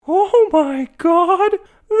Oh my god,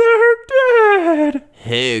 they're dead!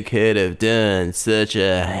 Who could have done such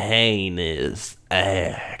a heinous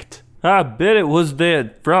act? I bet it was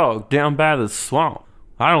that frog down by the swamp.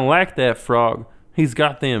 I don't like that frog. He's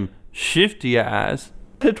got them shifty eyes.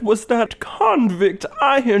 It was that convict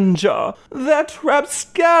Ironjaw, that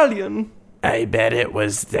rapscallion. I bet it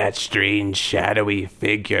was that strange shadowy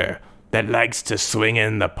figure that likes to swing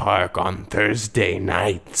in the park on Thursday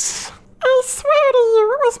nights. I swear to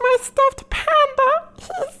you, it was my stuffed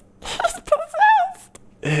panda. He's possessed.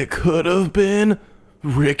 It could have been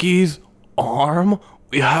Ricky's arm.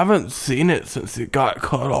 We haven't seen it since it got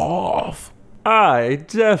cut off. I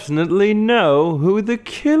definitely know who the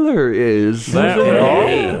killer is.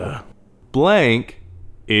 Blank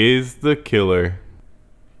is the killer.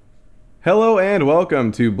 Hello and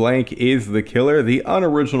welcome to Blank is the Killer, the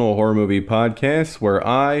unoriginal horror movie podcast where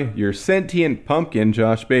I, your sentient pumpkin,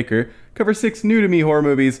 Josh Baker, cover 6 new-to-me horror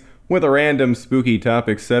movies with a random spooky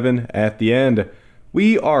topic 7 at the end.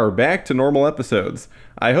 We are back to normal episodes.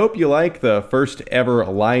 I hope you like the first ever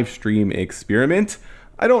live stream experiment.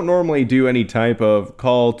 I don't normally do any type of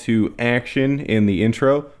call to action in the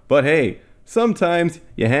intro, but hey, sometimes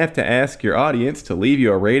you have to ask your audience to leave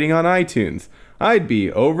you a rating on iTunes. I'd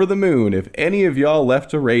be over the moon if any of y'all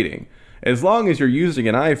left a rating. As long as you're using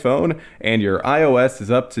an iPhone and your iOS is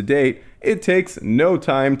up to date, it takes no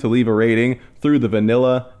time to leave a rating through the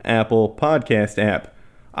vanilla Apple Podcast app.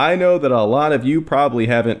 I know that a lot of you probably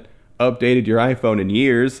haven't updated your iPhone in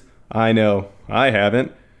years. I know I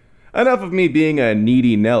haven't. Enough of me being a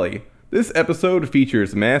needy Nelly. This episode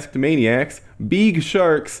features masked maniacs, big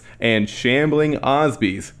sharks, and shambling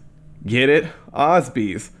Osbies. Get it?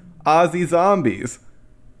 Osbies. Ozzy zombies.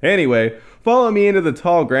 Anyway, follow me into the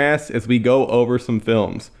tall grass as we go over some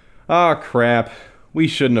films. Ah, crap. We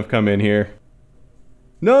shouldn't have come in here.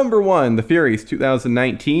 Number 1, The Furies,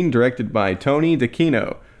 2019, directed by Tony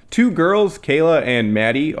DeCino. 2 girls, Kayla and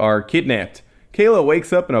Maddie, are kidnapped. Kayla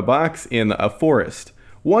wakes up in a box in a forest.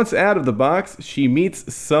 Once out of the box, she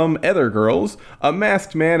meets some other girls. A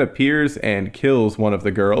masked man appears and kills one of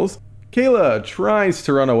the girls. Kayla tries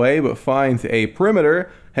to run away but finds a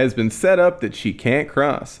perimeter has been set up that she can't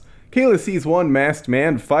cross. Kayla sees one masked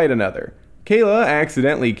man fight another. Kayla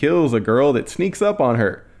accidentally kills a girl that sneaks up on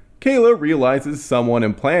her. Kayla realizes someone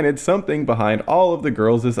implanted something behind all of the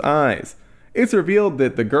girls' eyes. It's revealed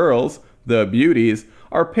that the girls, the beauties,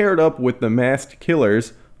 are paired up with the masked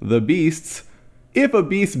killers, the beasts. If a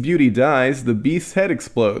beast beauty dies, the beast's head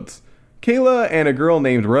explodes. Kayla and a girl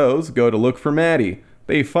named Rose go to look for Maddie.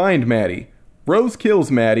 They find Maddie. Rose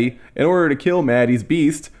kills Maddie in order to kill Maddie's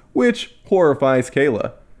beast, which horrifies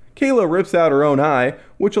Kayla. Kayla rips out her own eye,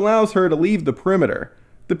 which allows her to leave the perimeter.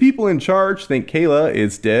 The people in charge think Kayla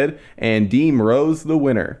is dead and deem Rose the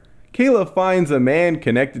winner. Kayla finds a man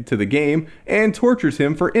connected to the game and tortures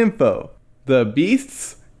him for info. The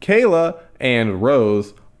beasts, Kayla, and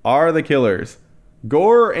Rose are the killers.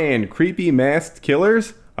 Gore and creepy masked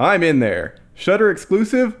killers? I'm in there. Shudder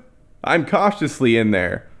exclusive? I'm cautiously in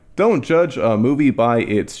there. Don't judge a movie by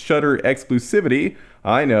its Shudder exclusivity.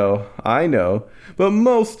 I know. But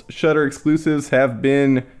most Shudder exclusives have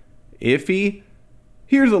been iffy.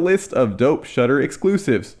 Here's a list of dope Shudder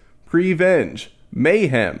exclusives. Prevenge.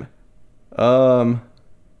 Mayhem. That's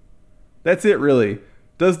it really.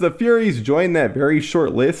 Does The Furies join that very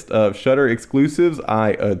short list of Shudder exclusives I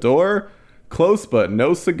adore? Close but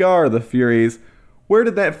no cigar, The Furies. Where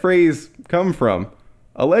did that phrase come from?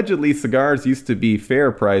 Allegedly, cigars used to be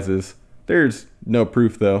fair prizes. There's no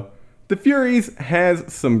proof, though. The Furies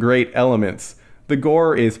has some great elements. The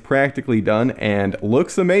gore is practically done and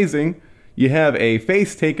looks amazing. You have a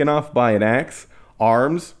face taken off by an axe,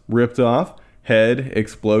 arms ripped off, head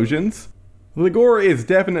explosions. The gore is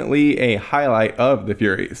definitely a highlight of The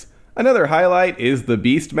Furies. Another highlight is the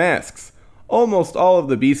Beast masks. Almost all of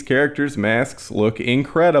the Beast characters' masks look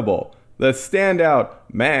incredible. The standout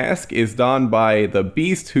mask is donned by the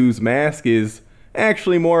Beast, whose mask is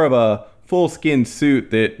actually more of a full-skin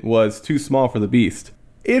suit that was too small for the Beast.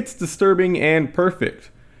 It's disturbing and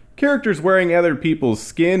perfect. Characters wearing other people's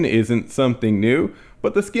skin isn't something new,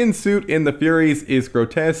 but the skin suit in The Furies is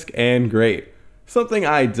grotesque and great. Something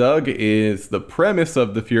I dug is the premise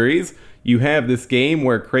of The Furies. You have this game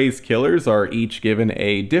where crazed killers are each given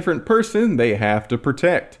a different person they have to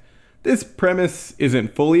protect. This premise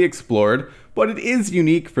isn't fully explored, but it is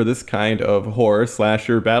unique for this kind of horror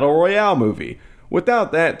slasher battle royale movie.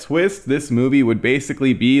 Without that twist, this movie would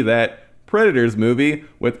basically be that Predators movie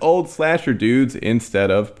with old slasher dudes instead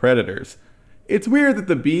of predators. It's weird that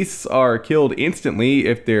the beasts are killed instantly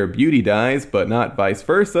if their beauty dies, but not vice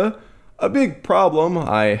versa. A big problem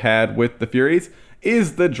I had with The Furies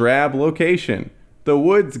is the drab location. The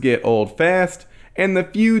woods get old fast, and the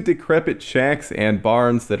few decrepit shacks and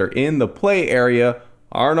barns that are in the play area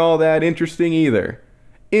aren't all that interesting either.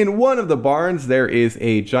 In one of the barns, there is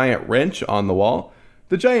a giant wrench on the wall.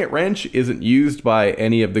 The giant wrench isn't used by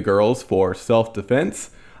any of the girls for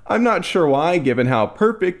self-defense. I'm not sure why, given how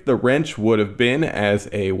perfect the wrench would have been as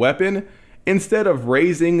a weapon. Instead of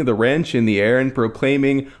raising the wrench in the air and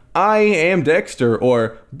proclaiming, "I am Dexter,"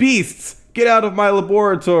 or "Beasts, get out of my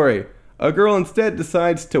laboratory," a girl instead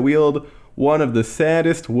decides to wield one of the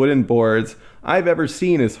saddest wooden boards I've ever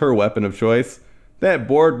seen as her weapon of choice. That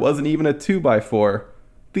board wasn't even a 2x4.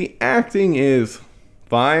 The acting is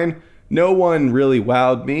fine. No one really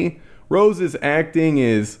wowed me. Rose's acting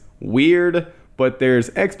is weird, but there's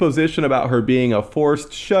exposition about her being a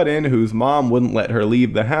forced shut-in whose mom wouldn't let her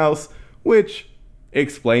leave the house, which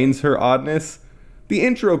explains her oddness. The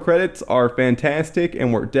intro credits are fantastic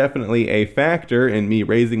and were definitely a factor in me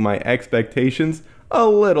raising my expectations a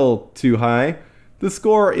little too high. The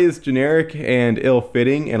score is generic and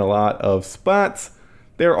ill-fitting in a lot of spots.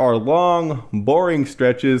 There are long, boring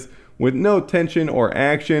stretches with no tension or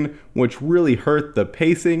action, which really hurt the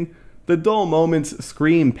pacing. The dull moments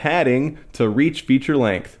scream padding to reach feature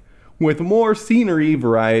length. With more scenery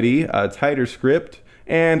variety, a tighter script,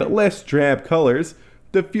 and less drab colors,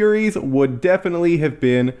 The Furies would definitely have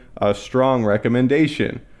been a strong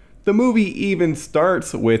recommendation. The movie even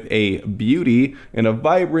starts with a beauty in a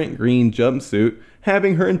vibrant green jumpsuit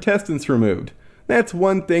having her intestines removed. That's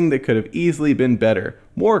one thing that could have easily been better.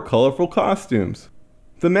 More colorful costumes.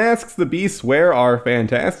 The masks the beasts wear are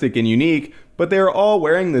fantastic and unique, but they are all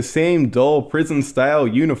wearing the same dull prison-style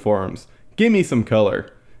uniforms. Give me some color.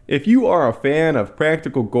 If you are a fan of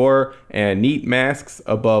practical gore and neat masks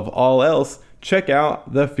above all else, check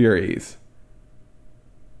out The Furies.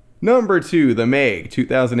 Number 2, The Meg,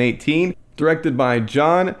 2018, directed by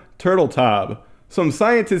Jon Turteltaub. Some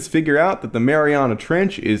scientists figure out that the Mariana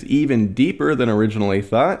Trench is even deeper than originally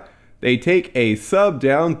thought. They take a sub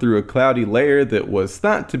down through a cloudy layer that was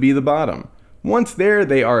thought to be the bottom. Once there,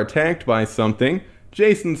 they are attacked by something.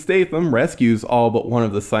 Jason Statham rescues all but one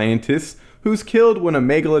of the scientists, who's killed when a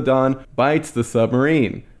megalodon bites the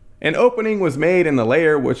submarine. An opening was made in the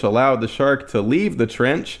layer which allowed the shark to leave the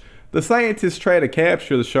trench. The scientists try to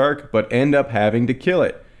capture the shark but end up having to kill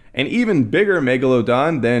it. An even bigger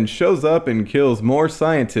megalodon then shows up and kills more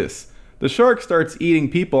scientists. The shark starts eating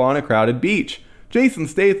people on a crowded beach. Jason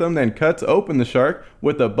Statham then cuts open the shark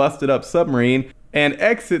with a busted up submarine and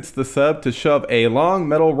exits the sub to shove a long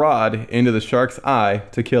metal rod into the shark's eye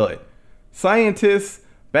to kill it. Scientists,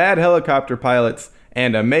 bad helicopter pilots,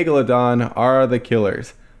 and a megalodon are the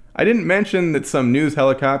killers. I didn't mention that some news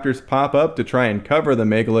helicopters pop up to try and cover the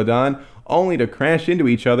megalodon, only to crash into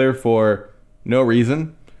each other for no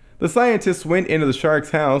reason. The scientists went into the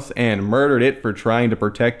shark's house and murdered it for trying to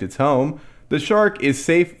protect its home. The shark is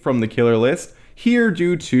safe from the killer list, here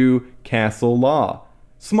due to castle law.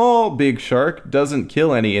 Small Big Shark doesn't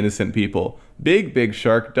kill any innocent people. Big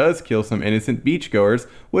Shark does kill some innocent beachgoers,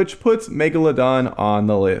 which puts Megalodon on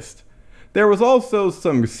the list. There was also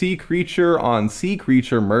some sea creature on sea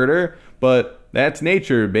creature murder, but that's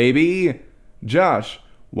nature, baby. Josh,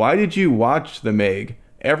 why did you watch The Meg?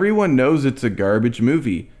 Everyone knows it's a garbage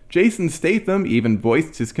movie. Jason Statham even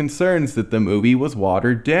voiced his concerns that the movie was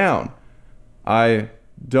watered down. I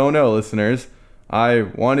don't know, listeners. I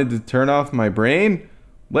wanted to turn off my brain.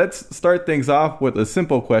 Let's start things off with a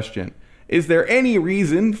simple question. Is there any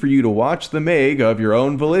reason for you to watch The Meg of your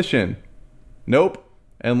own volition? Nope.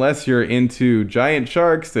 Unless you're into giant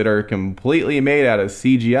sharks that are completely made out of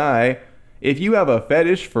CGI. If you have a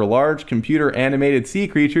fetish for large computer animated sea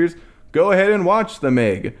creatures, go ahead and watch The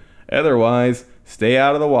Meg. Otherwise, stay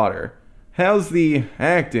out of the water. How's the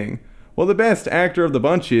acting? Well, the best actor of the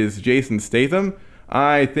bunch is Jason Statham.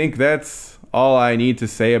 I think that's all I need to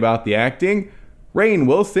say about the acting. Rainn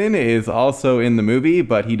Wilson is also in the movie,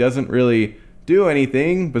 but he doesn't really do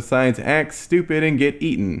anything besides act stupid and get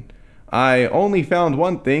eaten. I only found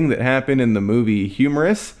one thing that happened in the movie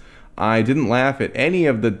humorous. I didn't laugh at any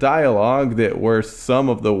of the dialogue that were some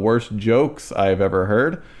of the worst jokes I've ever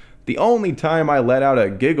heard. The only time I let out a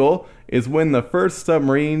giggle is when the first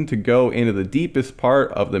submarine to go into the deepest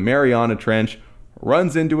part of the Mariana Trench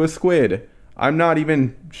runs into a squid. I'm not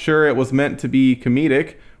even sure it was meant to be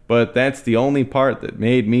comedic, but that's the only part that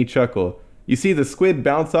made me chuckle. You see the squid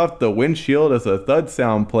bounce off the windshield as a thud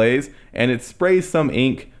sound plays, and it sprays some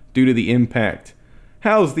ink due to the impact.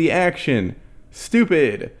 How's the action?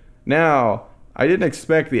 Stupid. Now, I didn't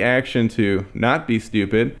expect the action to not be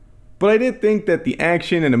stupid, but I did think that the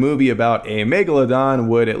action in a movie about a megalodon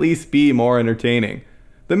would at least be more entertaining.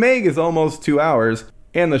 The Meg is almost 2 hours,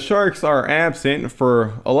 and the sharks are absent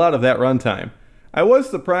for a lot of that runtime. I was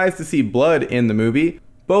surprised to see blood in the movie.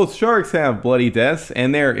 Both sharks have bloody deaths,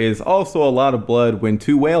 and there is also a lot of blood when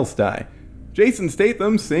 2 whales die. Jason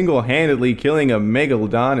Statham single-handedly killing a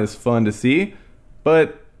megalodon is fun to see,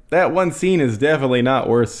 but that one scene is definitely not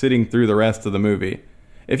worth sitting through the rest of the movie.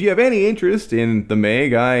 If you have any interest in the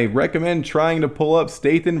Meg, I recommend trying to pull up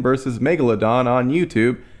Statham vs. Megalodon on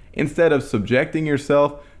YouTube instead of subjecting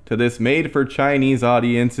yourself to this made-for-Chinese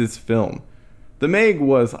audience's film. The Meg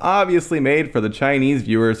was obviously made for the Chinese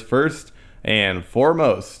viewers first and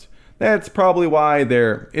foremost. That's probably why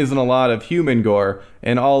there isn't a lot of human gore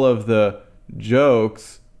and all of the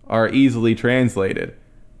jokes are easily translated.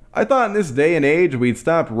 I thought in this day and age we'd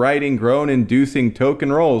stop writing groan-inducing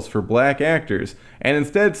token roles for black actors and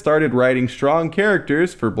instead started writing strong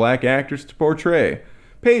characters for black actors to portray.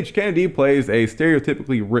 Paige Kennedy plays a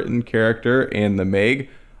stereotypically written character in The Meg.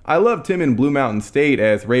 I loved him in Blue Mountain State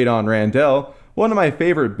as Radon Randell. One of my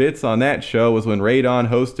favorite bits on that show was when Radon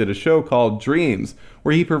hosted a show called Dreams,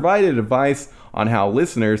 where he provided advice on how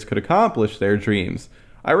listeners could accomplish their dreams.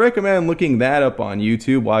 I recommend looking that up on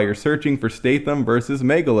YouTube while you're searching for Statham vs.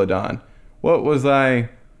 Megalodon. What was I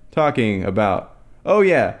talking about? Oh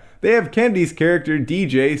yeah, they have Kennedy's character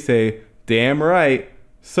DJ say, "Damn right.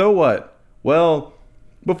 So what?" Well,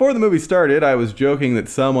 before the movie started, I was joking that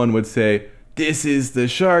someone would say, "This is the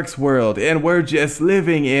shark's world and we're just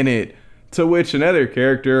living in it." To which another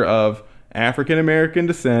character of African American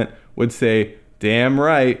descent would say, "Damn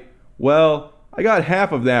right." Well, I got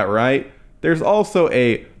half of that right. There's also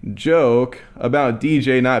a joke about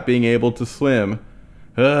DJ not being able to swim.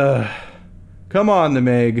 Come on, The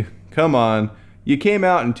Meg. Come on. You came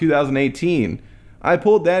out in 2018. I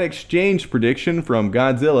pulled that exchange prediction from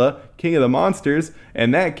Godzilla, King of the Monsters,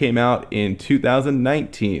 and that came out in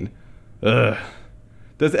 2019.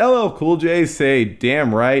 Does LL Cool J say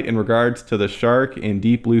damn right in regards to the shark in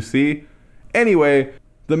Deep Blue Sea? Anyway,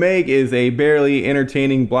 The Meg is a barely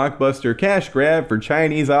entertaining blockbuster cash grab for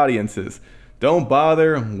Chinese audiences. Don't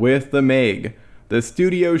bother with The Meg. The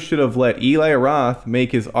studio should have let Eli Roth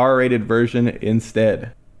make his R-rated version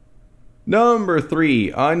instead. Number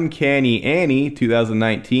 3, Uncanny Annie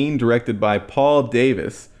 2019, directed by Paul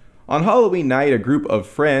Davis. On Halloween night, a group of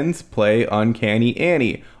friends play Uncanny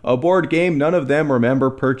Annie, a board game none of them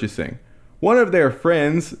remember purchasing. One of their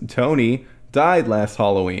friends, Tony, died last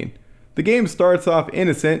Halloween. The game starts off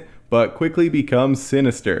innocent, but quickly becomes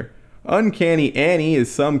sinister. Uncanny Annie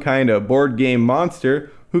is some kind of board game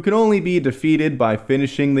monster who can only be defeated by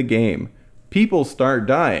finishing the game. People start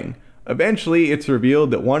dying. Eventually, it's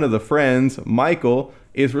revealed that one of the friends, Michael,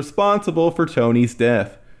 is responsible for Tony's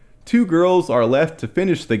death. 2 girls are left to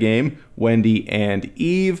finish the game, Wendy and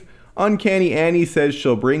Eve. Uncanny Annie says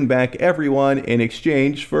she'll bring back everyone in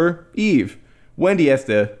exchange for Eve. Wendy has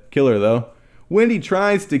to kill her though. Wendy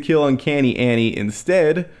tries to kill Uncanny Annie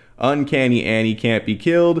instead. Uncanny Annie can't be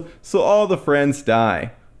killed, so all the friends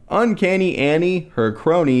die. Uncanny Annie, her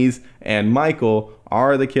cronies, and Michael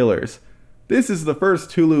are the killers. This is the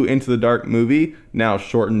first Hulu Into the Dark movie, now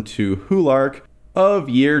shortened to Hulark, of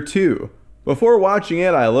year 2. Before watching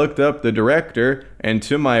it, I looked up the director, and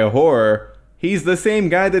to my horror, he's the same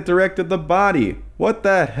guy that directed The Body. What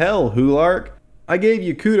the hell, Hulark? I gave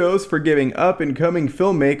you kudos for giving up-and-coming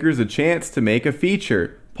filmmakers a chance to make a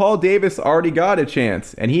feature. Paul Davis already got a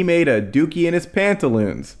chance, and he made a dookie in his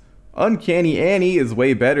pantaloons. Uncanny Annie is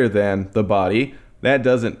way better than The Body. That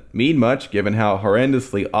doesn't mean much given how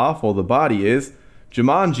horrendously awful The Body is.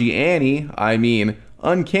 Jumanji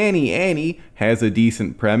Uncanny Annie has a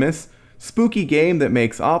decent premise. Spooky game that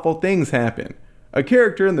makes awful things happen. A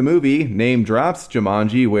character in the movie name drops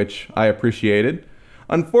Jumanji, which I appreciated.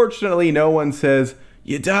 Unfortunately, no one says,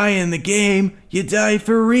 "You die in the game, you die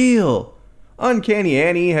for real." Uncanny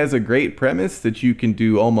Annie has a great premise that you can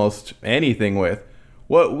do almost anything with.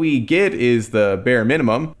 What we get is the bare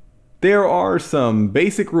minimum. There are some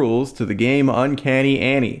basic rules to the game Uncanny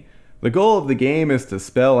Annie. The goal of the game is to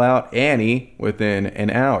spell out Annie within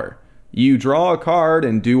an hour. You draw a card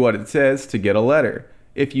and do what it says to get a letter.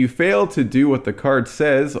 If you fail to do what the card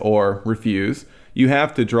says or refuse, you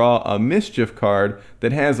have to draw a mischief card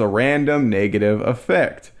that has a random negative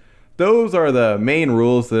effect. Those are the main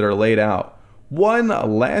rules that are laid out. One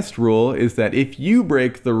last rule is that if you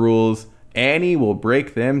break the rules, Annie will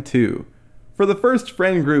break them too. For the first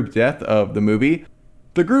friend group death of the movie,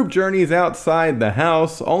 the group journeys outside the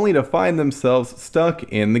house only to find themselves stuck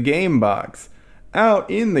in the game box. Out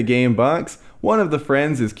in the game box, one of the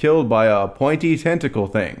friends is killed by a pointy tentacle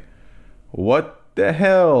thing. What the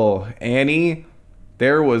hell, Annie?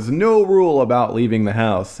 There was no rule about leaving the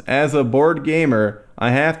house. As a bored gamer, I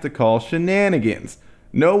have to call shenanigans.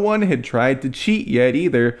 No one had tried to cheat yet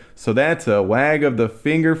either, so that's a wag of the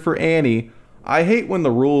finger for Annie. I hate when the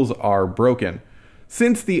rules are broken.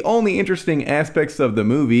 Since the only interesting aspects of the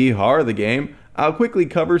movie are the game, I'll quickly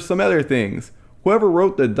cover some other things. Whoever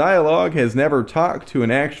wrote the dialogue has never talked to an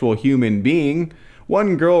actual human being.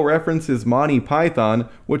 One girl references Monty Python,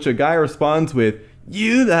 which a guy responds with,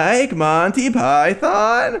 "You like Monty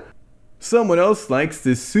Python?" Someone else likes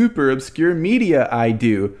this super obscure media I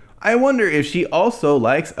do. I wonder if she also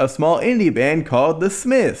likes a small indie band called The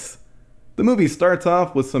Smiths. The movie starts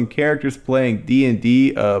off with some characters playing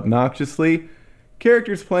D&D obnoxiously.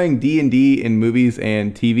 Characters playing D&D in movies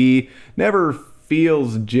and TV never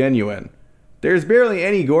feels genuine. There's barely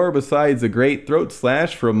any gore besides a great throat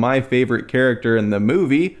slash from my favorite character in the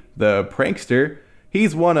movie, the prankster.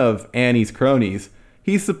 He's one of Annie's cronies.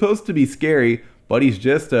 He's supposed to be scary, but he's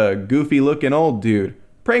just a goofy-looking old dude.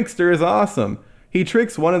 Prankster is awesome. He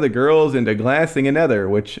tricks one of the girls into glassing another,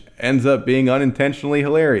 which ends up being unintentionally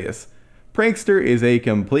hilarious. Prankster is a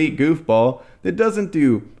complete goofball that doesn't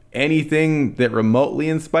do anything that remotely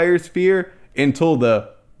inspires fear until the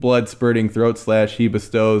blood-spurting throat slash he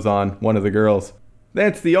bestows on one of the girls.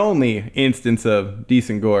 That's the only instance of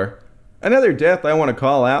decent gore. Another death I want to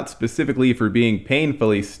call out specifically for being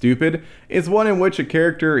painfully stupid is one in which a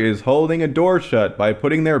character is holding a door shut by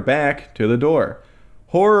putting their back to the door.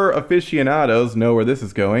 Horror aficionados know where this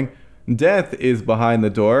is going. Death is behind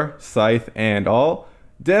the door, scythe and all.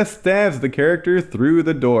 Death stabs the character through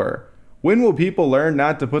the door. When will people learn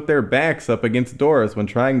not to put their backs up against doors when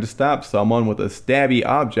trying to stop someone with a stabby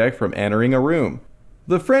object from entering a room?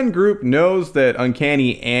 The friend group knows that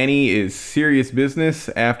Uncanny Annie is serious business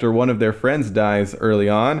after one of their friends dies early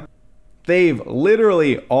on. They've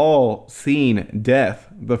literally all seen Death,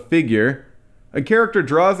 the figure. A character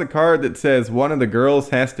draws a card that says one of the girls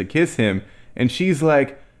has to kiss him, and she's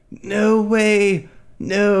like, "No way,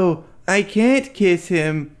 no, I can't kiss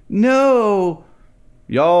him, no."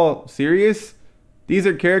 Y'all serious? These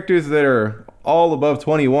are characters that are all above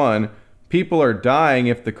 21. People are dying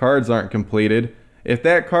if the cards aren't completed. If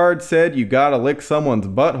that card said you gotta lick someone's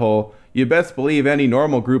butthole, you best believe any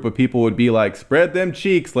normal group of people would be like, "Spread them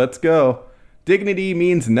cheeks, let's go." Dignity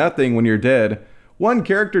means nothing when you're dead. One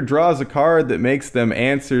character draws a card that makes them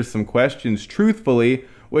answer some questions truthfully,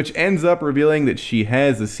 which ends up revealing that she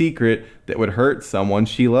has a secret that would hurt someone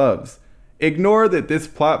she loves. Ignore that this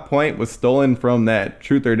plot point was stolen from that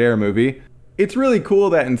Truth or Dare movie. It's really cool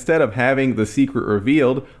that instead of having the secret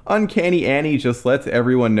revealed, Uncanny Annie just lets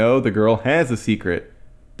everyone know the girl has a secret.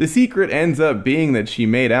 The secret ends up being that she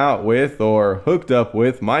made out with or hooked up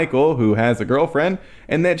with Michael, who has a girlfriend,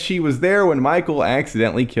 and that she was there when Michael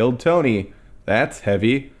accidentally killed Tony. That's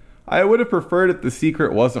heavy. I would have preferred if the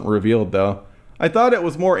secret wasn't revealed though. I thought it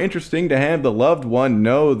was more interesting to have the loved one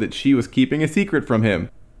know that she was keeping a secret from him.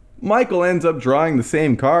 Michael ends up drawing the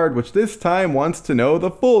same card, which this time wants to know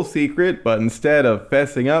the full secret, but instead of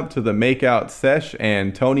fessing up to the makeout sesh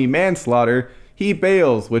and Tony manslaughter, he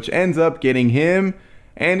bails, which ends up getting him,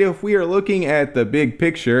 and if we are looking at the big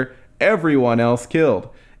picture, everyone else killed.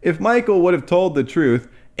 If Michael would have told the truth,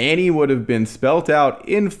 Annie would have been spelt out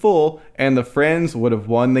in full, and the friends would have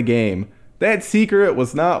won the game. That secret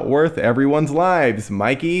was not worth everyone's lives,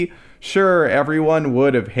 Mikey. Sure, everyone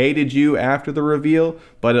would have hated you after the reveal,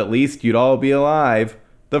 but at least you'd all be alive.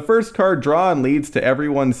 The first card drawn leads to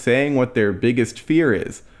everyone saying what their biggest fear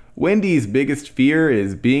is. Wendy's biggest fear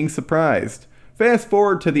is being surprised. Fast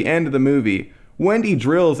forward to the end of the movie. Wendy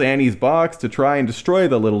drills Annie's box to try and destroy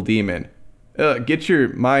the little demon. Get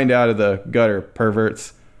your mind out of the gutter,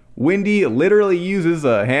 perverts. Wendy literally uses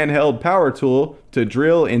a handheld power tool to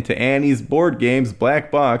drill into Annie's board game's black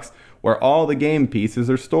box, where all the game pieces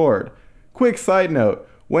are stored. Quick side note,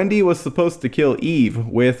 Wendy was supposed to kill Eve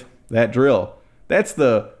with that drill. That's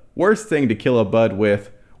the worst thing to kill a bud with.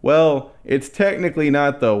 Well, it's technically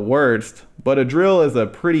not the worst, but a drill is a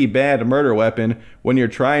pretty bad murder weapon when you're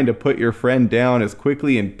trying to put your friend down as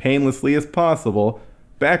quickly and painlessly as possible.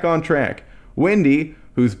 Back on track. Wendy,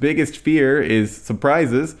 whose biggest fear is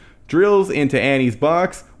surprises, drills into Annie's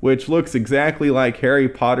box, which looks exactly like Harry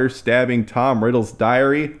Potter stabbing Tom Riddle's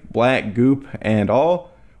diary, black goop and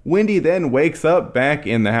all. Wendy then wakes up back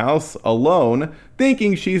in the house alone,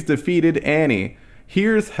 thinking she's defeated Annie.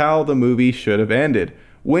 Here's how the movie should have ended.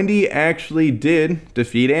 Wendy actually did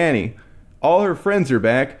defeat Annie. All her friends are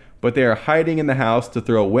back, but they are hiding in the house to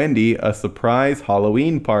throw Wendy a surprise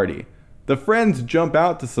Halloween party. The friends jump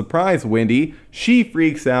out to surprise Wendy. She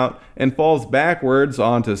freaks out and falls backwards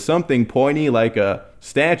onto something pointy like a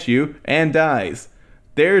statue and dies.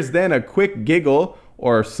 There's then a quick giggle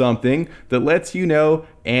or something that lets you know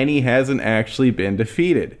Annie hasn't actually been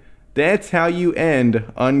defeated. That's how you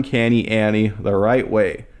end Uncanny Annie the right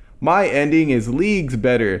way. My ending is leagues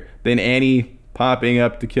better than Annie popping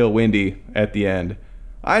up to kill Wendy at the end.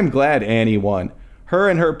 I'm glad Annie won. Her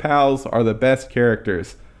and her pals are the best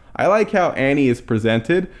characters. I like how Annie is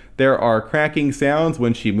presented. There are cracking sounds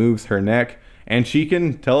when she moves her neck, and she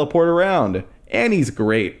can teleport around. Annie's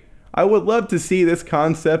great. I would love to see this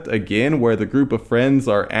concept again where the group of friends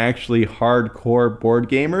are actually hardcore board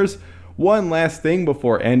gamers. One last thing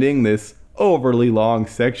before ending this overly long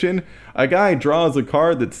section. A guy draws a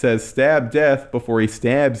card that says stab death before he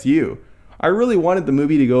stabs you. I really wanted the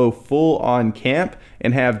movie to go full on camp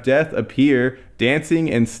and have Death appear dancing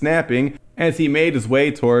and snapping as he made his way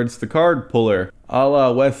towards the card puller, a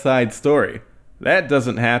la West Side Story. That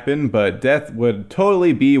doesn't happen, but Death would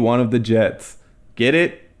totally be one of the Jets. Get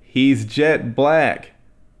it? He's Jet Black.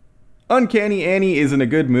 Uncanny Annie isn't a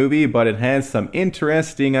good movie, but it has some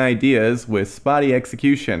interesting ideas with spotty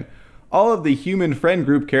execution. All of the human friend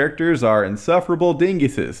group characters are insufferable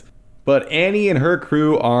dinguses, but Annie and her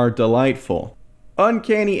crew are delightful.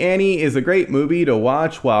 Uncanny Annie is a great movie to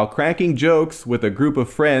watch while cracking jokes with a group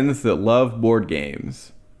of friends that love board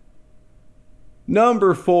games.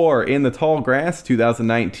 Number 4 in the Tall Grass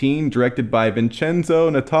 2019, directed by Vincenzo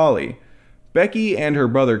Natali. Becky and her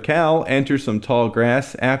brother Cal enter some tall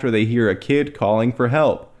grass after they hear a kid calling for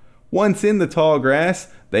help. Once in the tall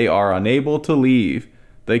grass, they are unable to leave.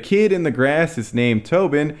 The kid in the grass is named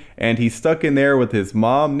Tobin, and he's stuck in there with his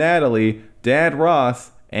mom Natalie, dad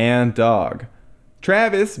Ross, and dog.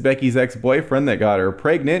 Travis, Becky's ex-boyfriend that got her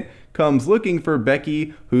pregnant, comes looking for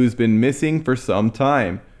Becky, who's been missing for some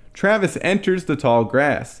time. Travis enters the tall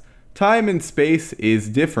grass. Time and space is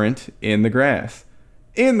different in the grass.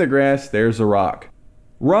 In the grass, there's a rock.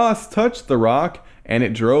 Ross touched the rock, and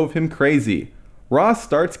it drove him crazy. Ross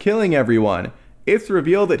starts killing everyone. It's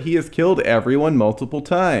revealed that he has killed everyone multiple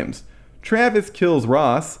times. Travis kills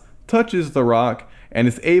Ross, touches the rock, and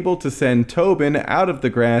is able to send Tobin out of the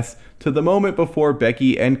grass to the moment before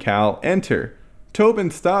Becky and Cal enter.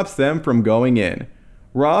 Tobin stops them from going in.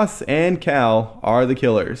 Ross and Cal are the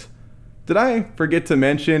killers. Did I forget to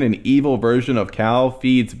mention an evil version of Cal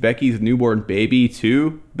feeds Becky's newborn baby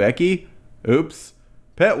to Becky? Oops.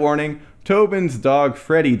 Pet warning, Tobin's dog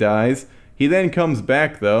Freddy dies. He then comes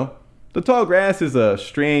back though. The tall grass is a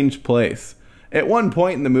strange place. At one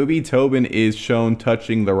point in the movie, Tobin is shown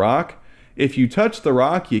touching the rock. If you touch the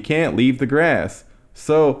rock, you can't leave the grass.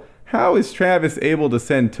 So, how is Travis able to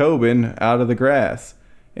send Tobin out of the grass?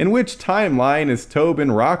 In which timeline is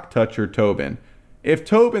Tobin Rock Toucher Tobin? If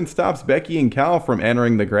Tobin stops Becky and Cal from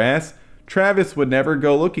entering the grass, Travis would never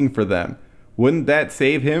go looking for them. Wouldn't that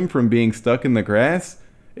save him from being stuck in the grass?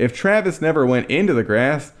 If Travis never went into the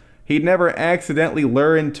grass, he'd never accidentally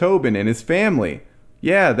lure in Tobin and his family.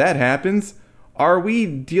 Yeah, that happens. Are we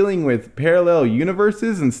dealing with parallel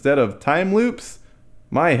universes instead of time loops?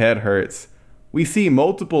 My head hurts. We see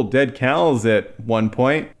multiple dead Cals at one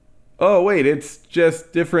point. Oh wait, it's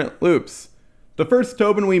just different loops. The first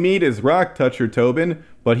Tobin we meet is Rock Toucher Tobin,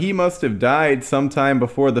 but he must have died sometime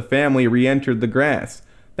before the family re-entered the grass.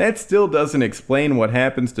 That still doesn't explain what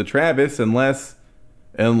happens to Travis unless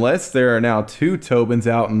there are now 2 Tobins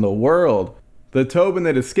out in the world. The Tobin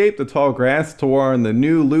that escaped the tall grass to warn the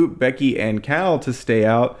new loop Becky and Cal to stay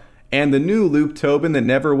out, and the new loop Tobin that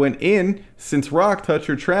never went in since Rock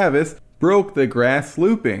Toucher Travis broke the grass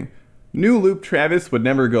looping. New Loop Travis would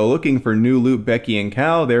never go looking for New Loop Becky and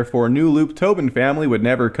Cal, therefore New Loop Tobin family would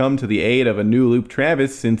never come to the aid of a New Loop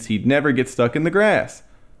Travis since he'd never get stuck in the grass.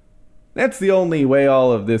 That's the only way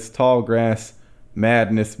all of this tall grass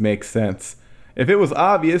madness makes sense. If it was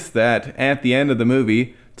obvious that at the end of the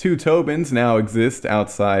movie, 2 Tobins now exist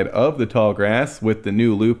outside of the tall grass with the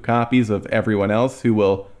New Loop copies of everyone else who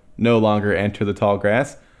will no longer enter the tall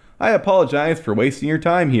grass, I apologize for wasting your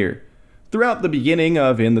time here. Throughout the beginning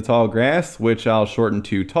of In the Tall Grass, which I'll shorten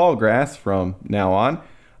to Tall Grass from now on,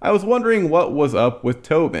 I was wondering what was up with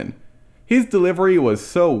Tobin. His delivery was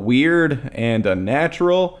so weird and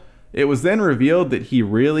unnatural. It was then revealed that he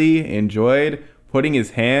really enjoyed putting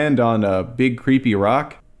his hand on a big creepy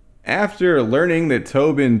rock. After learning that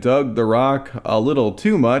Tobin dug the rock a little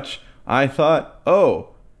too much, I thought,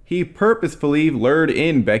 oh, he purposefully lured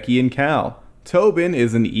in Becky and Cal. Tobin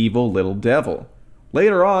is an evil little devil.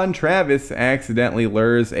 Later on, Travis accidentally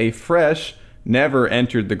lures a fresh, never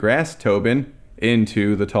entered the grass Tobin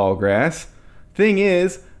into the tall grass. Thing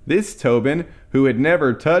is, this Tobin, who had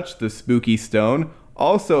never touched the spooky stone,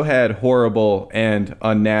 also had horrible and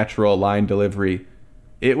unnatural line delivery.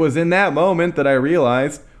 It was in that moment that I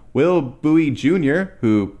realized Will Bowie Jr.,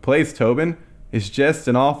 who plays Tobin, is just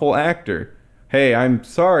an awful actor. Hey, I'm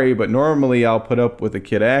sorry, but normally I'll put up with a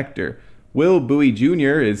kid actor. Will Bowie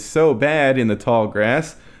Jr. is so bad in The Tall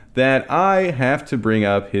Grass that I have to bring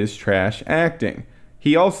up his trash acting.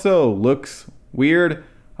 He also looks weird.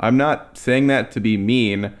 I'm not saying that to be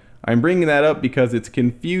mean. I'm bringing that up because it's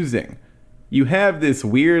confusing. You have this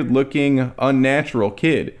weird-looking, unnatural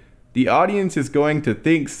kid. The audience is going to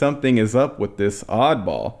think something is up with this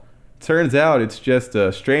oddball. Turns out it's just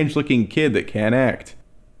a strange-looking kid that can't act.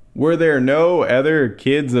 Were there no other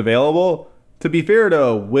kids available? To be fair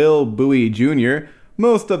to Will Bowie Jr.,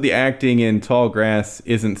 most of the acting in Tall Grass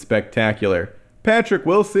isn't spectacular. Patrick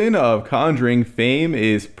Wilson of Conjuring fame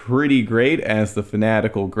is pretty great as the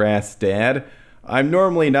fanatical grass dad. I'm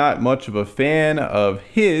normally not much of a fan of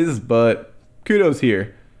his, but kudos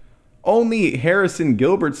here. Only Harrison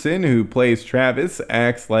Gilbertson, who plays Travis,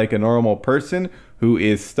 acts like a normal person who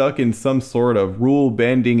is stuck in some sort of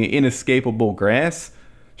rule-bending, inescapable grass.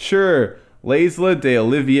 Sure, Laisla de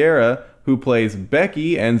Oliveira, who plays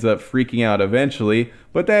Becky, ends up freaking out eventually,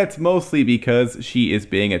 but that's mostly because she is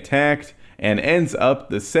being attacked and ends up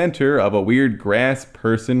the center of a weird grass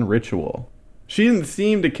person ritual. She didn't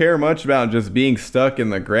seem to care much about just being stuck in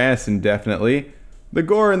the grass indefinitely. The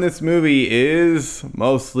gore in this movie is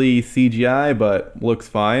mostly CGI, but looks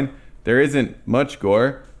fine. There isn't much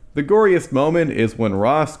gore. The goriest moment is when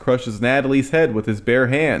Ross crushes Natalie's head with his bare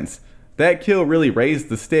hands. That kill really raised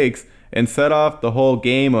the stakes and set off the whole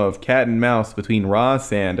game of cat and mouse between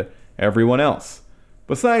Ross and everyone else.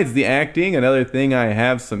 Besides the acting, another thing I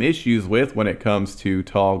have some issues with when it comes to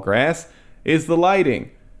Tall Grass is the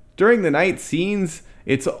lighting. During the night scenes,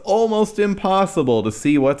 it's almost impossible to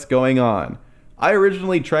see what's going on. I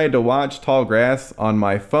originally tried to watch Tall Grass on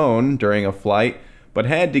my phone during a flight, but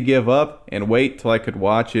had to give up and wait till I could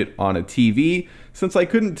watch it on a TV since I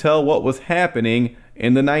couldn't tell what was happening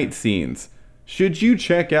in the night scenes. Should you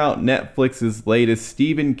check out Netflix's latest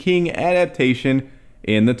Stephen King adaptation,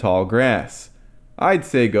 In the Tall Grass? I'd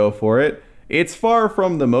say go for it. It's far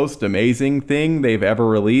from the most amazing thing they've ever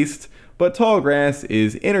released, but Tall Grass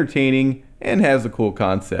is entertaining and has a cool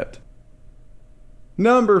concept.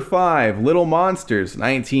 Number 5, Little Monsters,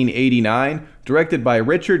 1989, directed by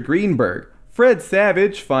Richard Greenberg. Fred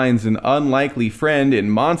Savage finds an unlikely friend in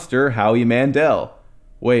monster Howie Mandel.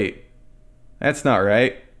 Wait, that's not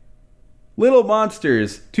right. Little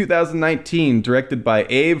Monsters, 2019, directed by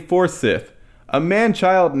Abe Forsyth. A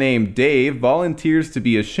man-child named Dave volunteers to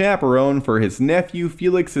be a chaperone for his nephew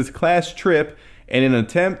Felix's class trip in an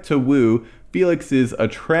attempt to woo Felix's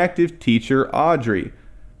attractive teacher Audrey.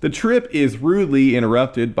 The trip is rudely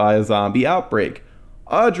interrupted by a zombie outbreak.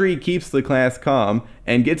 Audrey keeps the class calm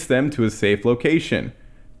and gets them to a safe location.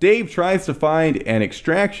 Dave tries to find an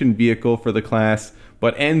extraction vehicle for the class,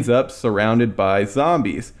 but ends up surrounded by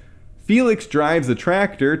zombies. Felix drives a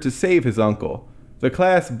tractor to save his uncle. The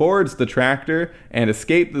class boards the tractor and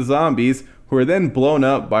escape the zombies, who are then blown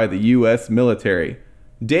up by the US military.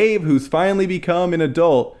 Dave, who's finally become an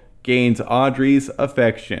adult, gains Audrey's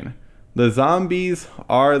affection. The zombies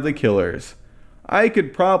are the killers. I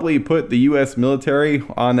could probably put the US military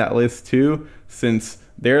on that list too, since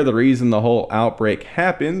they're the reason the whole outbreak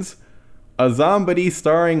happens. A Zombie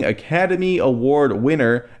starring Academy Award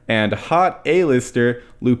winner and hot A-lister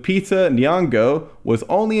Lupita Nyong'o was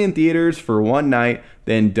only in theaters for one night,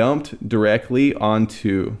 then dumped directly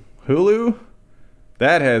onto Hulu?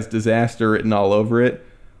 That has disaster written all over it.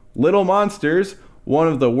 Little Monsters, one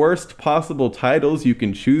of the worst possible titles you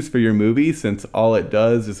can choose for your movie, since all it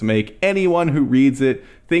does is make anyone who reads it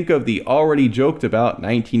think of the already joked about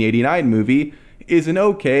 1989 movie, is an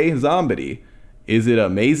okay zombie. Is it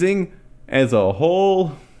amazing? As a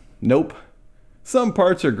whole, nope. Some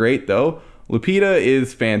parts are great though. Lupita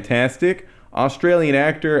is fantastic. Australian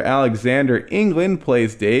actor Alexander England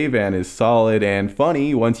plays Dave and is solid and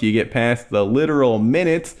funny once you get past the literal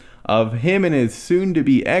minutes of him and his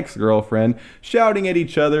soon-to-be ex-girlfriend shouting at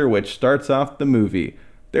each other, which starts off the movie.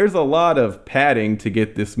 There's a lot of padding to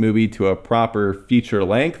get this movie to a proper feature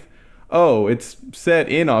length. Oh, it's set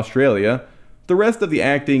in Australia. The rest of the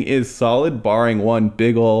acting is solid, barring one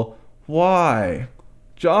big ol' why.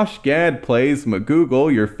 Josh Gad plays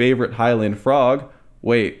McGoogle, your favorite Highland frog.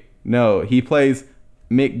 Wait, no, he plays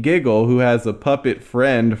McGiggle, who has a puppet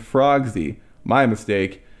friend, Frogsy. My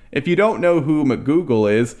mistake. If you don't know who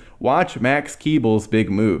McGoogle is, watch Max Keeble's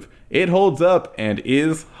Big Move. It holds up and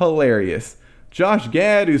is hilarious. Josh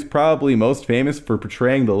Gad, who's probably most famous for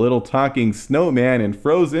portraying the little talking snowman in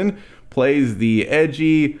Frozen, plays the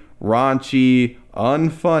edgy, raunchy,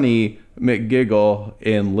 unfunny McGiggle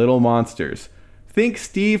in Little Monsters. Think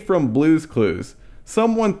Steve from Blue's Clues.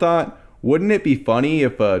 Someone thought, Wouldn't it be funny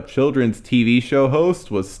if a children's TV show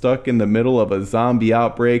host was stuck in the middle of a zombie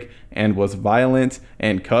outbreak and was violent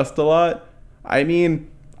and cussed a lot? I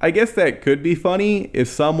mean, I guess that could be funny if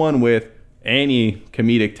someone with any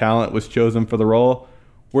comedic talent was chosen for the role.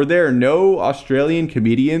 Were there no Australian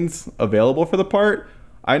comedians available for the part?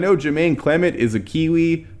 I know Jermaine Clement is a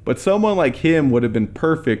Kiwi, but someone like him would have been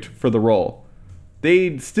perfect for the role.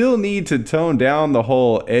 They'd still need to tone down the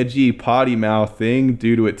whole edgy potty mouth thing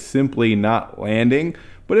due to it simply not landing,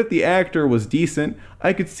 but if the actor was decent,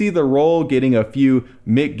 I could see the role getting a few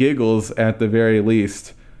McGiggles at the very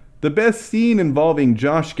least. The best scene involving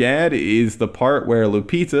Josh Gad is the part where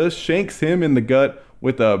Lupita shanks him in the gut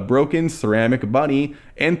with a broken ceramic bunny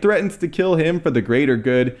and threatens to kill him for the greater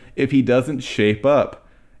good if he doesn't shape up.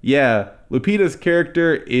 Yeah, Lupita's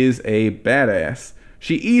character is a badass.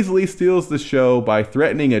 She easily steals the show by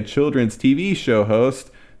threatening a children's TV show host,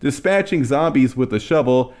 dispatching zombies with a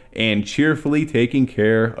shovel, and cheerfully taking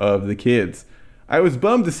care of the kids. I was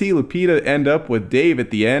bummed to see Lupita end up with Dave at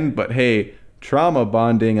the end, but hey, trauma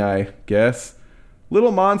bonding, I guess.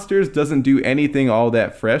 Little Monsters doesn't do anything all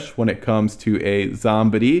that fresh when it comes to a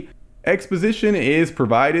zombie. Exposition is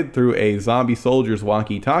provided through a zombie soldier's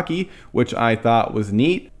walkie-talkie, which I thought was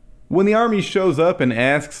neat. When the army shows up and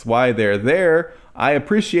asks why they're there, I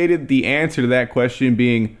appreciated the answer to that question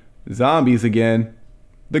being, zombies again.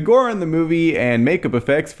 The gore in the movie and makeup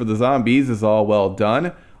effects for the zombies is all well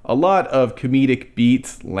done. A lot of comedic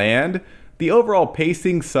beats land. The overall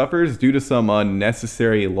pacing suffers due to some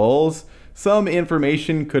unnecessary lulls. Some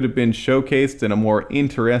information could have been showcased in a more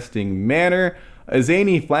interesting manner. A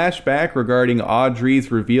zany flashback regarding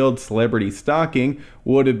Audrey's revealed celebrity stalking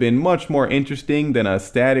would have been much more interesting than a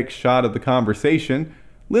static shot of the conversation.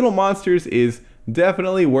 Little Monsters is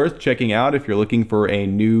definitely worth checking out if you're looking for a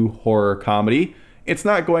new horror comedy. It's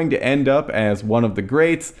not going to end up as one of the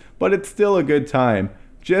greats, but it's still a good time.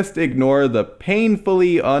 Just ignore the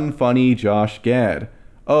painfully unfunny Josh Gad.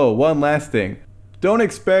 Oh, one last thing. Don't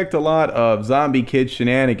expect a lot of zombie kid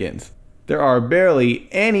shenanigans. There are barely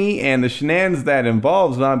any, and the shenanigans that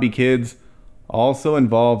involve zombie kids also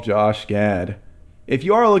involve Josh Gad. If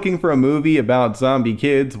you are looking for a movie about zombie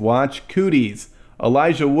kids, watch Cooties.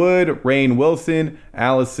 Elijah Wood, Rainn Wilson,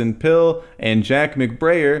 Allison Pill, and Jack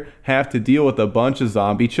McBrayer have to deal with a bunch of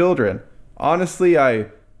zombie children. Honestly, I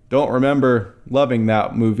don't remember loving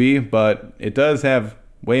that movie, but it does have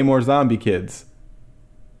way more zombie kids.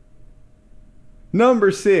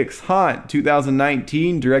 Number 6, Haunt,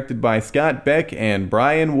 2019, directed by Scott Beck and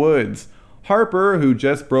Brian Woods. Harper, who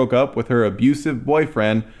just broke up with her abusive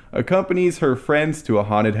boyfriend, accompanies her friends to a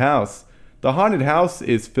haunted house. The haunted house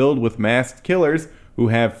is filled with masked killers who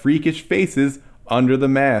have freakish faces under the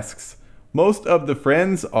masks. Most of the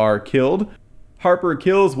friends are killed. Harper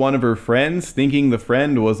kills one of her friends, thinking the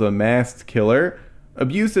friend was a masked killer.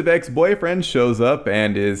 Abusive ex-boyfriend shows up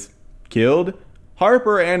and is killed.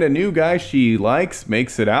 Harper and a new guy she likes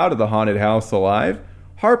makes it out of the haunted house alive.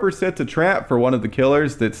 Harper sets a trap for one of the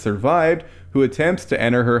killers that survived, who attempts to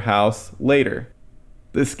enter her house later.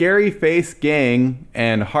 The Scary Face Gang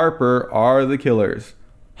and Harper are the killers.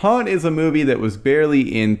 Haunt is a movie that was barely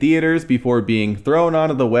in theaters before being thrown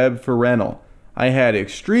onto the web for rental. I had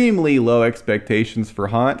extremely low expectations for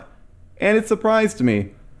Haunt, and it surprised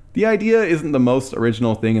me. The idea isn't the most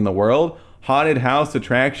original thing in the world. Haunted house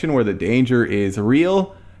attraction where the danger is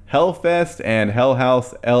real. Hellfest and Hell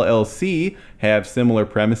House LLC have similar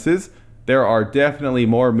premises. There are definitely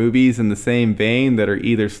more movies in the same vein that are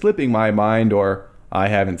either slipping my mind or I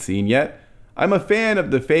haven't seen yet. I'm a fan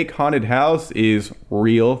of the fake haunted house is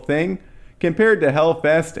real thing. Compared to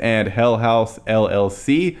Hellfest and Hell House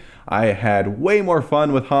LLC, I had way more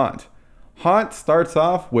fun with Haunt. Haunt starts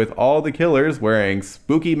off with all the killers wearing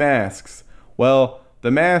spooky masks. Well,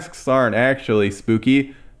 the masks aren't actually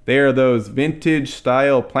spooky. They are those vintage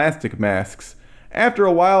style plastic masks. After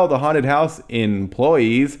a while, the haunted house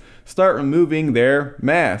employees start removing their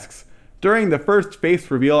masks. During the first face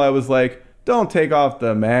reveal, I was like, don't take off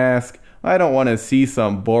the mask. I don't want to see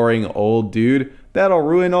some boring old dude. That'll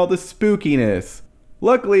ruin all the spookiness.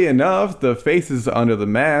 Luckily enough, the faces under the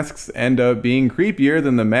masks end up being creepier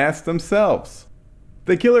than the masks themselves.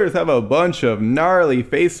 The killers have a bunch of gnarly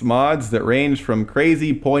face mods that range from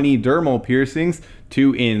crazy pointy dermal piercings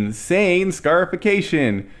to insane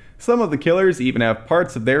scarification. Some of the killers even have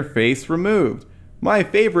parts of their face removed. My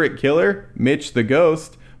favorite killer, Mitch the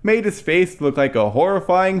Ghost, made his face look like a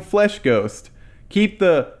horrifying flesh ghost. Keep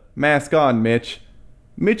the mask on, Mitch.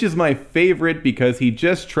 Mitch is my favorite because he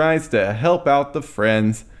just tries to help out the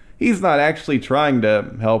friends. He's not actually trying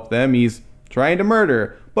to help them, he's trying to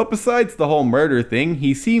murder. But besides the whole murder thing,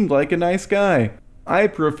 he seemed like a nice guy. I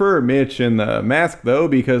prefer Mitch in the mask though,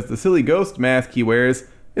 because the silly ghost mask he wears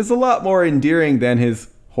is a lot more endearing than his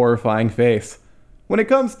horrifying face. When it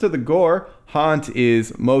comes to the gore, Haunt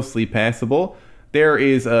is mostly passable. There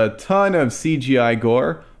is a ton of CGI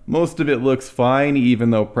gore. Most of it looks fine,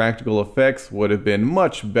 even though practical effects would have been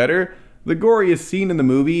much better. The goriest scene in the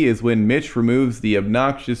movie is when Mitch removes the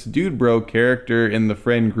obnoxious dude bro character in the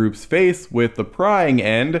friend group's face with the prying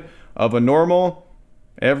end of a normal,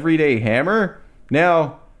 everyday hammer.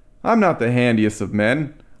 Now, I'm not the handiest of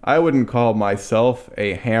men. I wouldn't call myself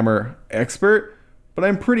a hammer expert, but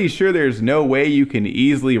I'm pretty sure there's no way you can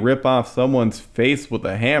easily rip off someone's face with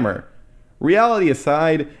a hammer. Reality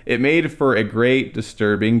aside, it made for a great,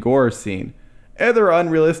 disturbing gore scene. Other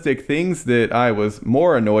unrealistic things that I was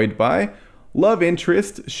more annoyed by: love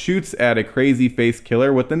interest shoots at a crazy face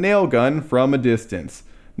killer with a nail gun from a distance.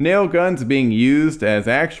 Nail guns being used as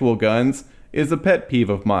actual guns is a pet peeve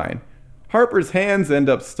of mine. Harper's hands end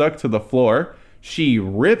up stuck to the floor. She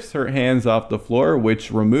rips her hands off the floor, which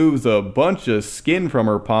removes a bunch of skin from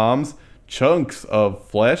her palms, chunks of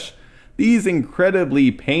flesh. These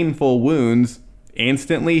incredibly painful wounds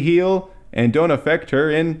instantly heal and don't affect her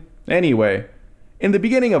in any way. In the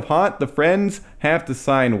beginning of Haunt, the friends have to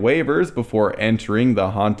sign waivers before entering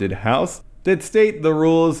the haunted house that state the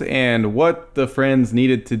rules and what the friends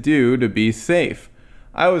needed to do to be safe.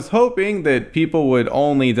 I was hoping that people would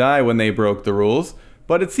only die when they broke the rules,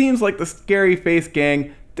 but it seems like the Scary Face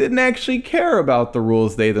gang didn't actually care about the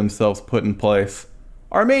rules they themselves put in place.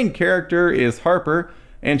 Our main character is Harper,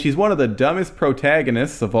 and she's one of the dumbest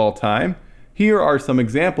protagonists of all time. Here are some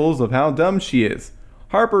examples of how dumb she is.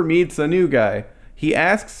 Harper meets a new guy. He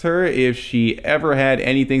asks her if she ever had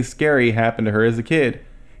anything scary happen to her as a kid.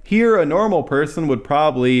 Here, a normal person would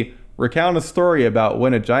probably recount a story about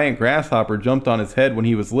when a giant grasshopper jumped on his head when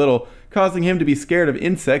he was little, causing him to be scared of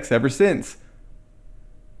insects ever since.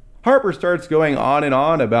 Harper starts going on and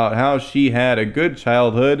on about how she had a good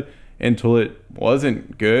childhood until it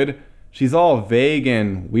wasn't good. She's all vague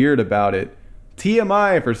and weird about it.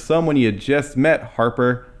 TMI for someone you just met,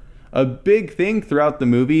 Harper. A big thing throughout the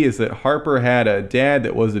movie is that Harper had a dad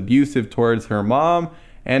that was abusive towards her mom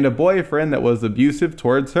and a boyfriend that was abusive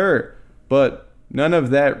towards her. But none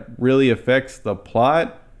of that really affects the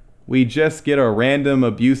plot. We just get a random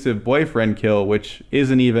abusive boyfriend kill, which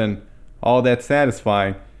isn't even all that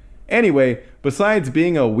satisfying. Anyway, besides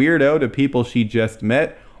being a weirdo to people she just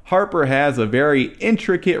met, Harper has a very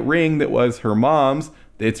intricate ring that was her mom's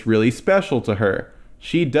that's really special to her.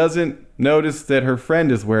 She doesn't notice that her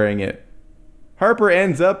friend is wearing it. Harper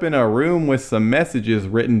ends up in a room with some messages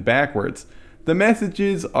written backwards. The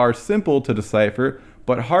messages are simple to decipher,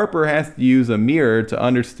 but Harper has to use a mirror to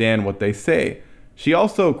understand what they say. She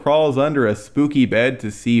also crawls under a spooky bed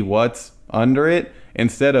to see what's under it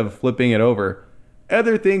instead of flipping it over.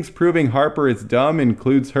 Other things proving Harper is dumb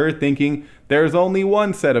includes her thinking there's only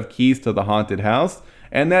one set of keys to the haunted house,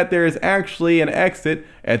 and that there is actually an exit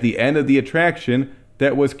at the end of the attraction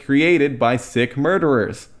that was created by sick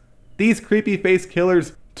murderers. These creepy face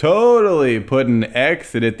killers totally put an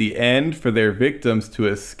exit at the end for their victims to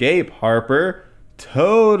escape, Harper.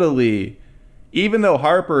 Totally. Even though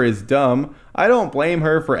Harper is dumb, I don't blame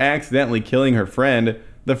her for accidentally killing her friend.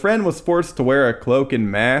 The friend was forced to wear a cloak and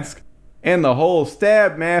mask, and the whole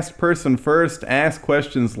stab masked person first, ask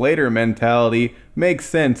questions later mentality makes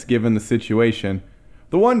sense given the situation.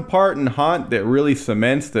 The one part in Haunt that really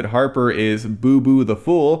cements that Harper is Boo Boo the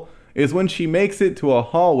Fool is when she makes it to a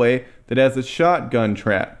hallway that has a shotgun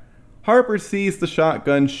trap. Harper sees the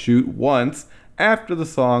shotgun shoot once after the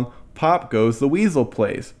song Pop Goes the Weasel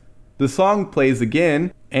plays. The song plays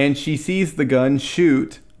again, and she sees the gun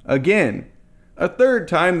shoot again. A third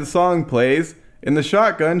time the song plays, and the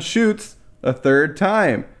shotgun shoots a third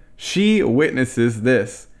time. She witnesses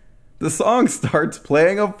this. The song starts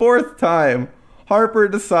playing a fourth time. Harper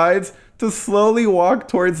decides to slowly walk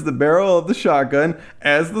towards the barrel of the shotgun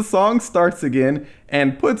as the song starts again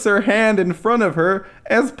and puts her hand in front of her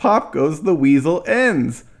as Pop Goes the Weasel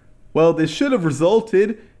ends. Well, this should have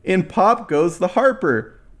resulted in Pop Goes the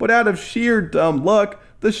Harper, but out of sheer dumb luck,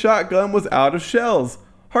 the shotgun was out of shells.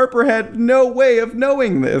 Harper had no way of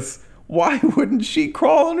knowing this. Why wouldn't she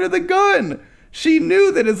crawl under the gun? She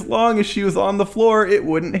knew that as long as she was on the floor, it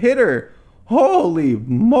wouldn't hit her. Holy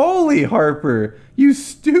moly, Harper, you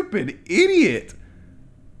stupid idiot.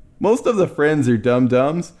 Most of the friends are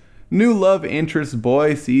dum-dums. New love interest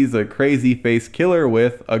boy sees a crazy face killer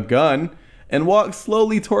with a gun and walks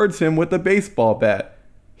slowly towards him with a baseball bat.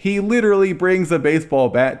 He literally brings a baseball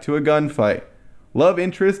bat to a gunfight. Love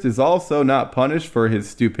interest is also not punished for his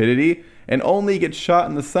stupidity and only gets shot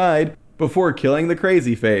in the side before killing the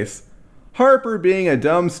crazy face. Harper being a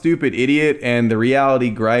dumb, stupid idiot and the reality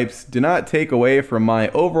gripes do not take away from my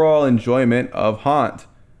overall enjoyment of Haunt.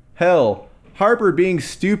 Hell, Harper being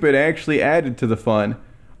stupid actually added to the fun.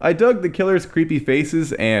 I dug the killer's creepy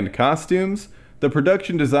faces and costumes. The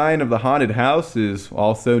production design of the haunted house is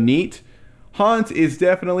also neat. Haunt is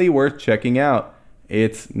definitely worth checking out.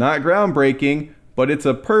 It's not groundbreaking, but it's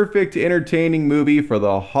a perfect entertaining movie for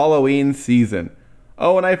the Halloween season.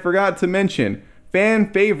 Oh, and I forgot to mention,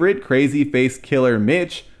 fan favorite crazy face killer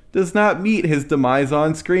Mitch does not meet his demise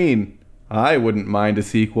on screen. I wouldn't mind a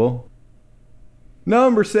sequel.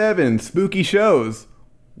 Number 7, spooky shows.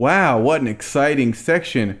 Wow, what an exciting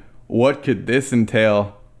section. What could this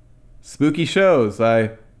entail? Spooky shows,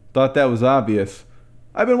 I thought that was obvious.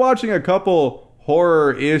 I've been watching a couple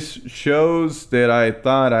horror-ish shows that I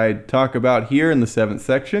thought I'd talk about here in the 7th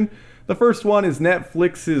section. The first one is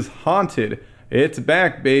Netflix's Haunted. It's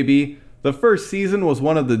back, baby. The first season was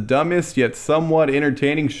one of the dumbest yet somewhat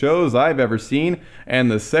entertaining shows I've ever seen,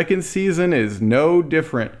 and the second season is no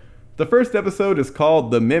different. The first episode is called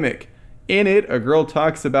The Mimic. In it, a girl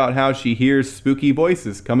talks about how she hears spooky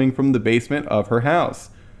voices coming from the basement of her house.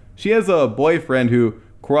 She has a boyfriend who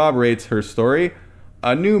corroborates her story.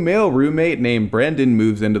 A new male roommate named Brendan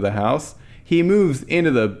moves into the house. He moves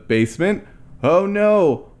into the basement. Oh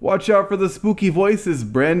no, watch out for the spooky voices,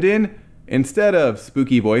 Brendan. Instead of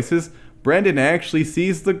spooky voices, Brendan actually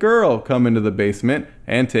sees the girl come into the basement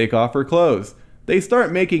and take off her clothes. They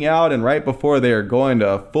start making out, and right before they are going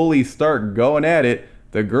to fully start going at it,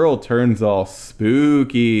 the girl turns all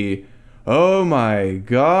spooky. Oh my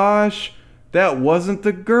gosh, that wasn't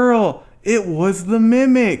the girl, it was the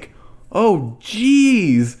mimic. Oh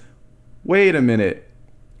jeez. Wait a minute,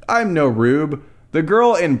 I'm no rube. The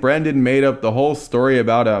girl and Brendan made up the whole story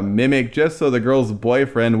about a mimic just so the girl's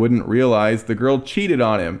boyfriend wouldn't realize the girl cheated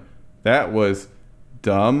on him. That was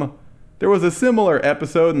dumb. There was a similar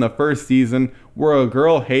episode in the first season where a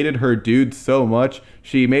girl hated her dude so much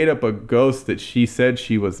she made up a ghost that she said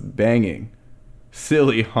she was banging.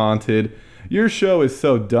 Silly Haunted. Your show is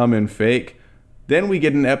so dumb and fake. Then we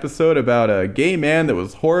get an episode about a gay man that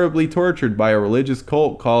was horribly tortured by a religious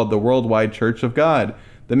cult called the Worldwide Church of God.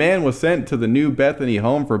 The man was sent to the New Bethany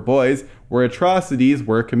Home for Boys where atrocities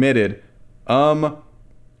were committed.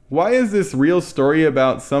 Why is this real story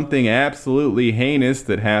about something absolutely heinous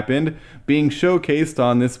that happened being showcased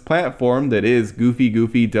on this platform that is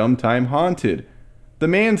Goofy Dumb Time Haunted? The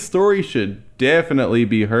man's story should definitely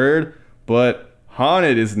be heard, but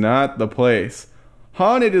Haunted is not the place.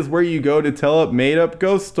 Haunted is where you go to tell up made-up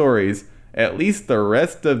ghost stories. At least the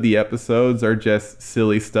rest of the episodes are just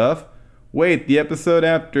silly stuff. Wait, the episode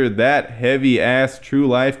after that heavy-ass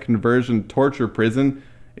true-life conversion torture prison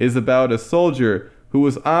is about a soldier who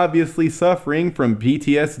was obviously suffering from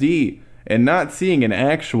PTSD and not seeing an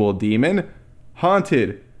actual demon.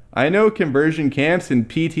 Haunted. I know conversion camps and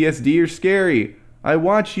PTSD are scary. I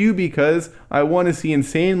watch you because I want to see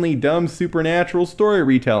insanely dumb supernatural story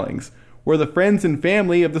retellings, where the friends and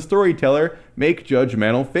family of the storyteller make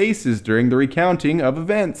judgmental faces during the recounting of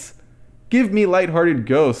events. Give me lighthearted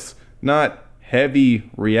ghosts, not heavy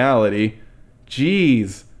reality.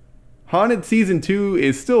 Jeez. Haunted Season 2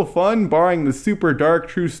 is still fun, barring the super dark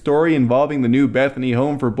true story involving the New Bethany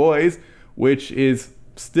Home for Boys, which is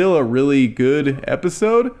still a really good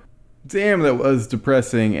episode. Damn, that was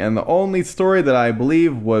depressing, and the only story that I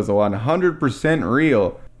believe was 100%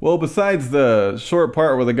 real. Well, besides the short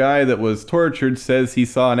part where the guy that was tortured says he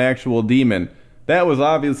saw an actual demon. That was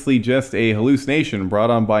obviously just a hallucination brought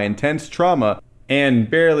on by intense trauma, and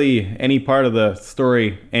barely any part of the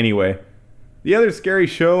story anyway. The other scary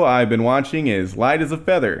show I've been watching is Light as a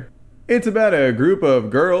Feather. It's about a group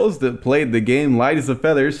of girls that played the game Light as a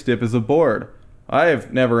Feather, Stiff as a Board.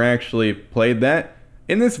 I've never actually played that.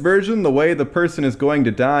 In this version, the way the person is going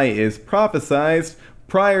to die is prophesized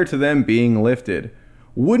prior to them being lifted.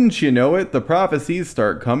 Wouldn't you know it, the prophecies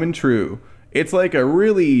start coming true. It's like a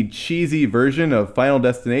really cheesy version of Final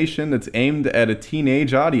Destination that's aimed at a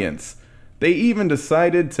teenage audience. They even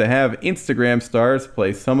decided to have Instagram stars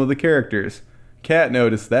play some of the characters. Kat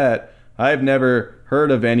noticed that. I've never heard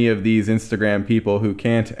of any of these Instagram people who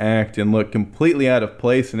can't act and look completely out of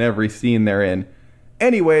place in every scene they're in.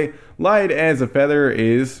 Anyway, Light as a Feather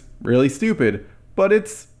is really stupid, but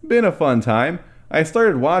it's been a fun time. I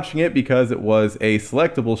started watching it because it was a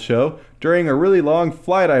selectable show during a really long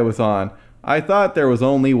flight I was on. I thought there was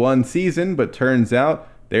only one season, but turns out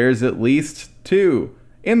there's at least 2.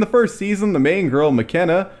 In the first season, the main girl,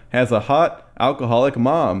 McKenna, has a hot, alcoholic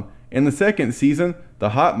mom. In the second season,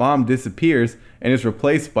 the hot mom disappears and is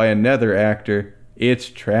replaced by another actor. It's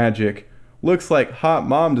tragic. Looks like Hot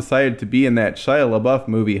Mom decided to be in that Shia LaBeouf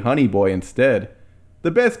movie Honey Boy instead.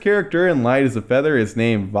 The best character in Light as a Feather is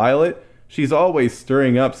named Violet. She's always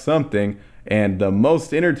stirring up something, and the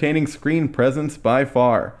most entertaining screen presence by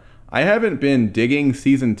far. I haven't been digging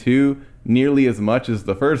Season 2 nearly as much as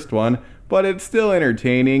the first one, but it's still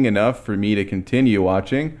entertaining enough for me to continue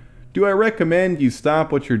watching. Do I recommend you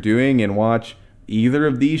stop what you're doing and watch either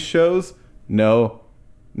of these shows? No,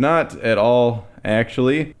 not at all,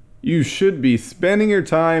 actually. You should be spending your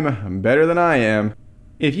time better than I am.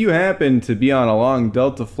 If you happen to be on a long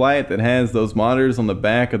Delta flight that has those monitors on the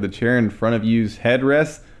back of the chair in front of you's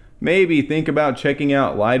headrest, maybe think about checking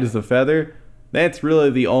out Light as a Feather. That's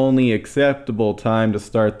really the only acceptable time to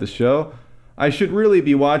start the show. I should really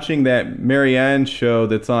be watching that Marianne show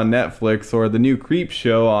that's on Netflix or the new Creep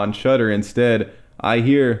show on Shudder instead. I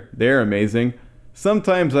hear they're amazing.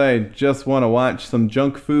 Sometimes I just want to watch some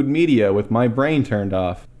junk food media with my brain turned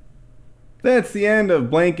off. That's the end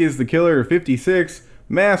of Blank is the Killer 56,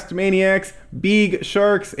 Masked Maniacs, Big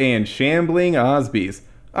Sharks, and Shambling Osbies.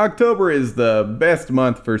 October is the best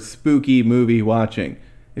month for spooky movie watching.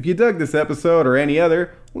 If you dug this episode or any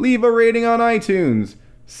other, leave a rating on iTunes.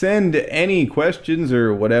 Send any questions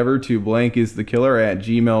or whatever to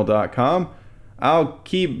blankisthekiller@gmail.com. I'll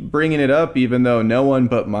keep bringing it up even though no one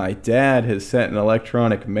but my dad has sent an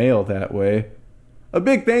electronic mail that way. A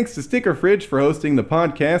big thanks to Sticker Fridge for hosting the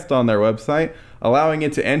podcast on their website, allowing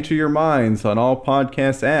it to enter your minds on all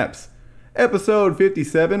podcast apps. Episode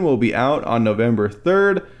 57 will be out on November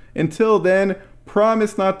 3rd. Until then,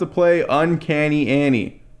 promise not to play Uncanny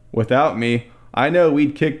Annie. Without me, I know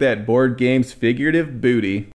we'd kick that board game's figurative booty.